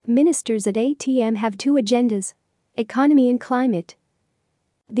Ministers at ATM have two agendas: economy and climate.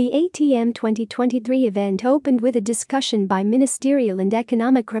 The ATM 2023 event opened with a discussion by ministerial and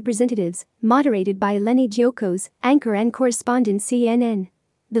economic representatives, moderated by Eleni Giokos, anchor and correspondent CNN.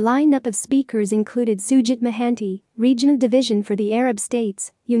 The lineup of speakers included Sujit Mohanty, Regional Division for the Arab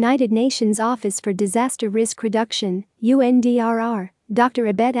States, United Nations Office for Disaster Risk Reduction, UNDRR, Dr.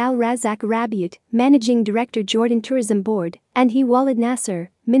 Abed Al-Razak Rabiat, Managing Director Jordan Tourism Board, and Walid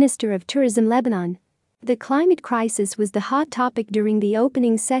Nasser, Minister of Tourism Lebanon. The climate crisis was the hot topic during the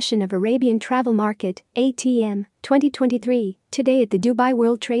opening session of Arabian Travel Market, ATM, 2023, today at the Dubai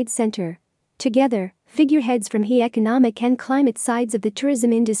World Trade Center. Together, figureheads from the economic and climate sides of the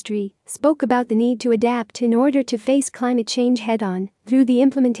tourism industry spoke about the need to adapt in order to face climate change head-on through the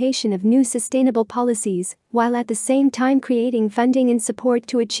implementation of new sustainable policies, while at the same time creating funding and support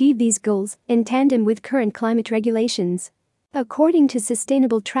to achieve these goals in tandem with current climate regulations. According to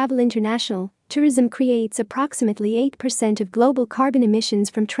Sustainable Travel International, tourism creates approximately 8% of global carbon emissions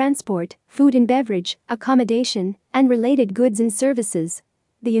from transport, food and beverage, accommodation, and related goods and services.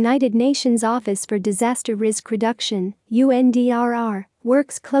 The United Nations Office for Disaster Risk Reduction, UNDRR,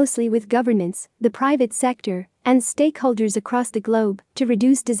 works closely with governments, the private sector, and stakeholders across the globe to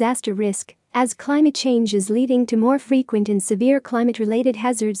reduce disaster risk, as climate change is leading to more frequent and severe climate-related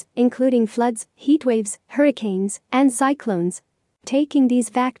hazards, including floods, heatwaves, hurricanes, and cyclones. Taking these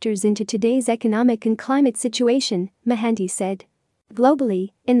factors into today's economic and climate situation, Mohanty said.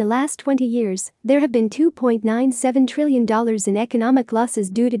 Globally, in the last 20 years, there have been $2.97 trillion in economic losses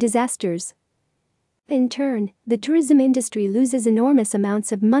due to disasters. In turn, the tourism industry loses enormous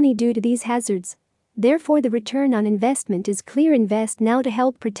amounts of money due to these hazards. Therefore, the return on investment is clear: invest now to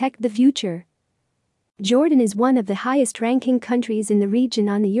help protect the future. Jordan is one of the highest-ranking countries in the region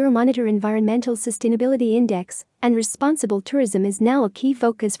on the Euromonitor Environmental Sustainability Index, and responsible tourism is now a key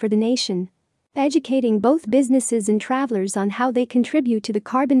focus for the nation. Educating both businesses and travelers on how they contribute to the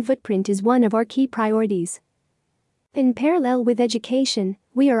carbon footprint is one of our key priorities. In parallel with education,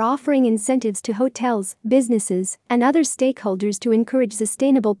 we are offering incentives to hotels, businesses, and other stakeholders to encourage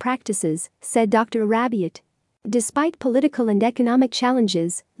sustainable practices, said Dr. Rabiat. Despite political and economic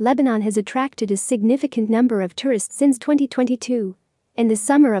challenges, Lebanon has attracted a significant number of tourists since 2022. In the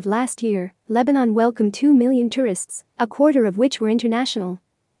summer of last year, Lebanon welcomed 2 million tourists, a quarter of which were international.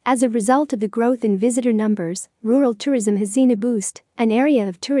 As a result of the growth in visitor numbers, rural tourism has seen a boost, an area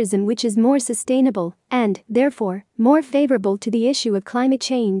of tourism which is more sustainable and, therefore, more favorable to the issue of climate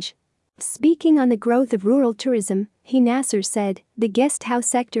change. Speaking on the growth of rural tourism, Nasser said, the guest house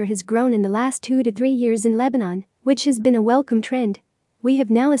sector has grown in the last 2 to 3 years in Lebanon, which has been a welcome trend. We have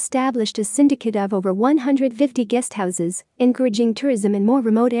now established a syndicate of over 150 guest houses, encouraging tourism in more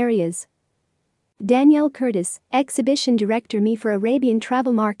remote areas. Danielle Curtis, exhibition director for Arabian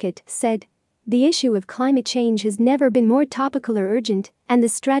Travel Market, said, the issue of climate change has never been more topical or urgent, and the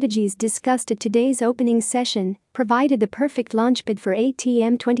strategies discussed at today's opening session provided the perfect launchpad for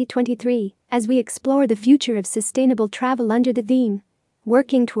ATM 2023 as we explore the future of sustainable travel under the theme,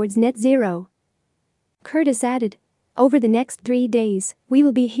 working towards net zero. Curtis added, over the next 3 days, we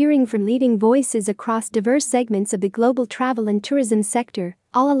will be hearing from leading voices across diverse segments of the global travel and tourism sector,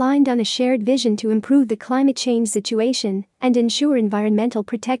 all aligned on a shared vision to improve the climate change situation and ensure environmental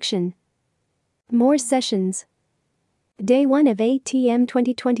protection. More sessions. Day 1 of ATM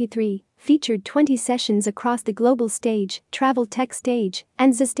 2023 featured 20 sessions across the global stage, travel tech stage,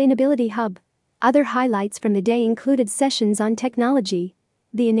 and sustainability hub. Other highlights from the day included sessions on technology,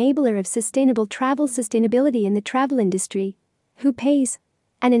 the enabler of sustainable travel, sustainability in the travel industry, who pays,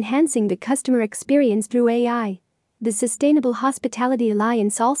 and enhancing the customer experience through AI. The Sustainable Hospitality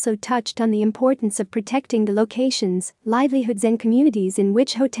Alliance also touched on the importance of protecting the locations, livelihoods and communities in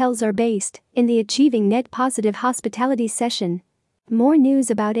which hotels are based in the Achieving Net Positive Hospitality session. More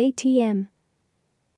news about ATM.